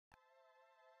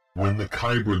When the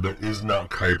Kyber that is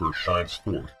not Kyber shines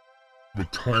forth, the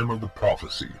time of the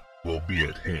prophecy will be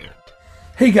at hand.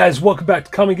 Hey guys, welcome back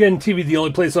to Comicgeddon TV, the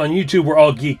only place on YouTube where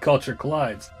all geek culture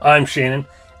collides. I'm Shannon,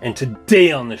 and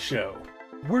today on the show,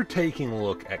 we're taking a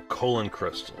look at Kohlen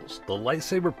Crystals, the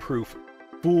lightsaber-proof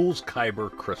Fool's Kyber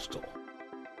Crystal.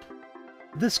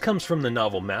 This comes from the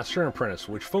novel Master and Apprentice,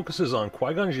 which focuses on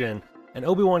Qui-Gon Jinn and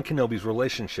Obi-Wan Kenobi's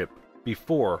relationship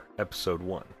before Episode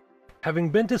 1.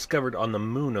 Having been discovered on the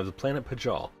moon of the planet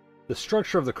Pajal, the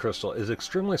structure of the crystal is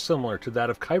extremely similar to that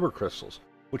of Kyber crystals,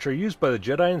 which are used by the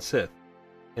Jedi and Sith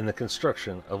in the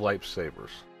construction of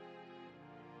lightsabers.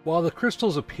 While the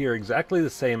crystals appear exactly the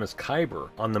same as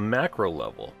Kyber on the macro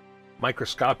level,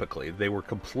 microscopically they were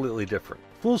completely different.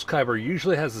 Fool's Kyber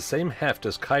usually has the same heft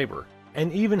as Kyber,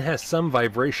 and even has some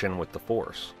vibration with the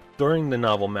Force. During the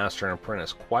novel Master and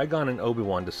Apprentice, Qui-Gon and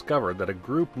Obi-Wan discovered that a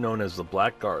group known as the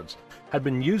Black Guards had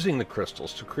been using the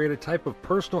crystals to create a type of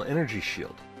personal energy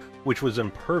shield, which was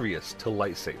impervious to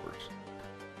lightsabers.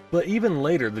 But even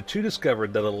later, the two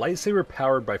discovered that a lightsaber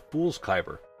powered by Fool's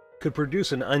Kyber could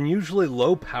produce an unusually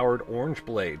low-powered orange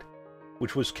blade,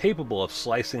 which was capable of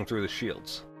slicing through the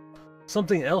shields.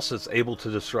 Something else that's able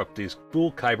to disrupt these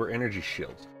Fool Kyber energy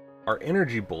shields are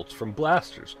energy bolts from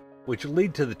blasters, which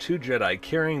lead to the two Jedi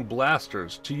carrying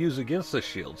blasters to use against the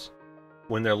shields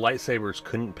when their lightsabers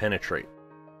couldn't penetrate.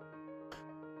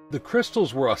 The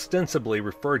crystals were ostensibly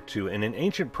referred to in an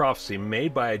ancient prophecy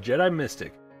made by a Jedi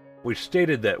mystic, which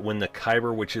stated that when the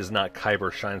Kyber which is not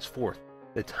Kyber shines forth,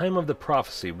 the time of the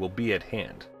prophecy will be at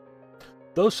hand.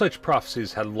 Though such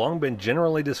prophecies had long been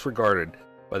generally disregarded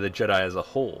by the Jedi as a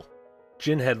whole,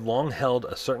 Jinn had long held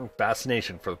a certain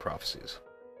fascination for the prophecies,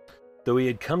 though he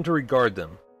had come to regard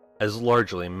them as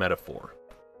largely metaphor.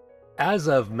 As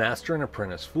of Master and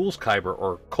Apprentice, Fool's Kyber,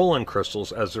 or Kohlen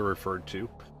Crystals as they're referred to,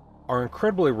 are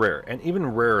incredibly rare, and even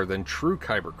rarer than true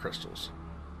Kyber crystals.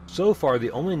 So far,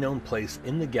 the only known place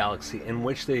in the galaxy in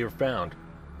which they are found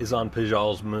is on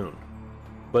Pajal's moon.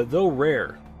 But though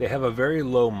rare, they have a very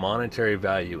low monetary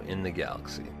value in the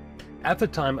galaxy. At the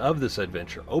time of this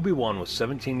adventure, Obi-Wan was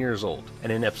 17 years old,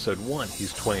 and in Episode 1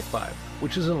 he's 25,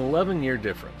 which is an 11-year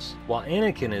difference, while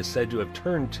Anakin is said to have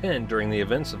turned 10 during the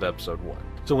events of Episode 1.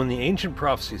 So when the ancient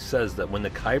prophecy says that when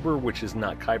the Kyber which is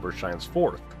not Kyber shines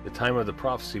forth, the time of the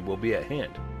prophecy will be at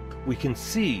hand, we can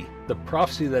see the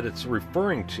prophecy that it's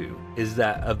referring to is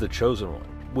that of the Chosen One,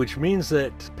 which means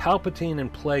that Palpatine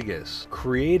and Plagueis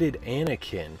created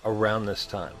Anakin around this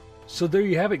time. So there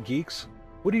you have it, geeks.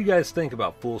 What do you guys think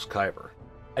about Fool's Kyber?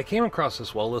 I came across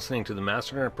this while listening to the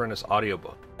Master and Apprentice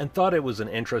audiobook and thought it was an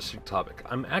interesting topic.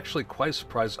 I'm actually quite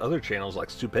surprised other channels like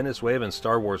Stupendous Wave and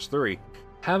Star Wars Theory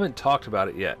haven't talked about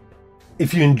it yet.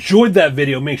 If you enjoyed that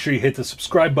video, make sure you hit the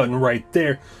subscribe button right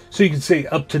there so you can stay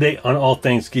up to date on all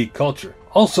things geek culture.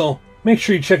 Also, make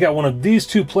sure you check out one of these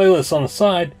two playlists on the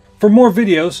side for more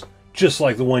videos just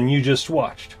like the one you just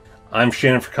watched. I'm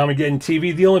Shannon for Comicgeddon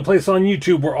TV, the only place on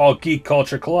YouTube where all geek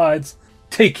culture collides.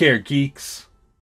 Take care, geeks.